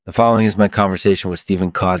The following is my conversation with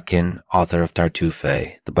Stephen Kotkin, author of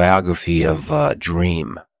Tartufe, the biography of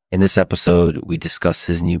Dream. In this episode, we discuss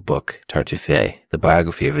his new book, Tartufe, the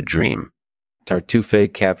biography of a dream.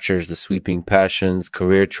 Tartufe captures the sweeping passions,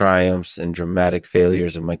 career triumphs, and dramatic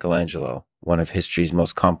failures of Michelangelo, one of history's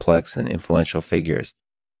most complex and influential figures.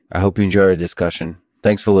 I hope you enjoy our discussion.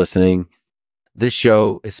 Thanks for listening. This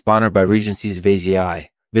show is sponsored by Regency's Vaisiai.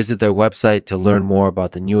 Visit their website to learn more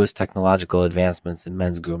about the newest technological advancements in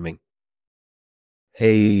men's grooming.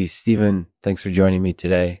 Hey, Stephen, thanks for joining me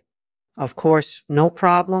today. Of course, no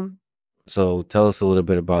problem. So tell us a little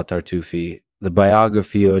bit about Tartufe, the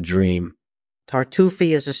biography of a dream.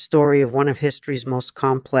 Tartufe is a story of one of history's most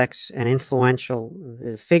complex and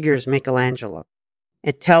influential figures, Michelangelo.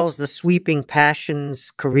 It tells the sweeping passions,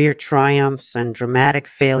 career triumphs, and dramatic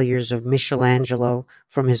failures of Michelangelo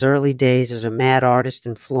from his early days as a mad artist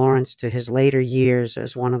in Florence to his later years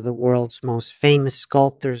as one of the world's most famous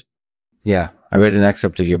sculptors. Yeah, I read an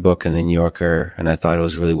excerpt of your book in The New Yorker, and I thought it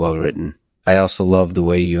was really well written. I also love the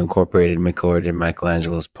way you incorporated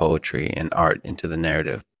Michelangelo's poetry and art into the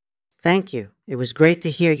narrative. Thank you. It was great to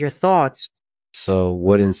hear your thoughts. So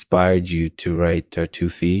what inspired you to write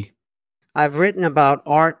Tartufe? I've written about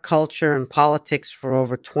art, culture, and politics for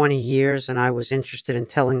over 20 years, and I was interested in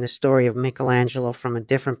telling the story of Michelangelo from a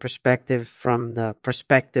different perspective, from the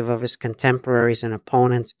perspective of his contemporaries and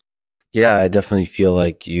opponents. Yeah, I definitely feel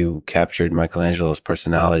like you captured Michelangelo's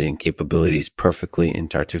personality and capabilities perfectly in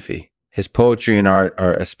Tartufe. His poetry and art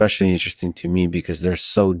are especially interesting to me because they're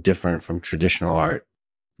so different from traditional art.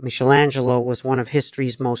 Michelangelo was one of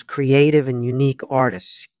history's most creative and unique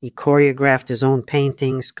artists. He choreographed his own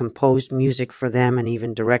paintings, composed music for them, and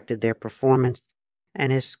even directed their performance.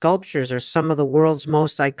 And his sculptures are some of the world's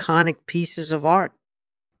most iconic pieces of art.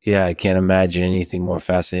 Yeah, I can't imagine anything more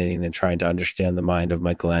fascinating than trying to understand the mind of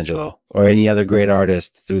Michelangelo or any other great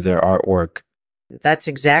artist through their artwork. That's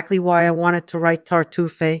exactly why I wanted to write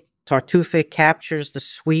Tartufe. Tartufe captures the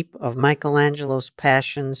sweep of Michelangelo's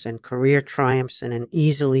passions and career triumphs in an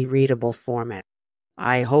easily readable format.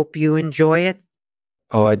 I hope you enjoy it.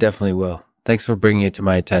 Oh, I definitely will. Thanks for bringing it to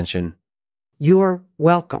my attention. You're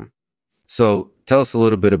welcome. So, tell us a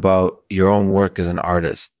little bit about your own work as an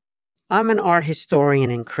artist. I'm an art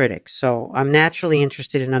historian and critic, so I'm naturally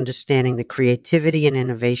interested in understanding the creativity and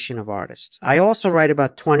innovation of artists. I also write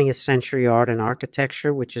about 20th century art and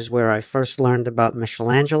architecture, which is where I first learned about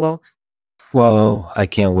Michelangelo. Well, I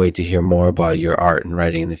can't wait to hear more about your art and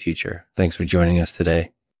writing in the future. Thanks for joining us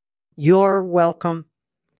today. You're welcome.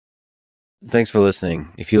 Thanks for listening.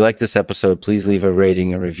 If you like this episode, please leave a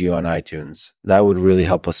rating and review on iTunes. That would really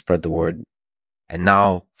help us spread the word. And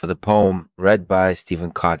now for the poem read by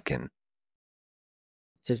Stephen Kotkin.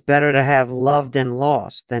 'Tis better to have loved and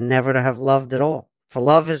lost than never to have loved at all. For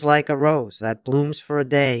love is like a rose that blooms for a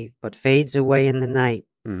day, but fades away in the night,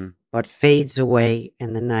 but fades away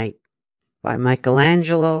in the night. By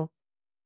Michelangelo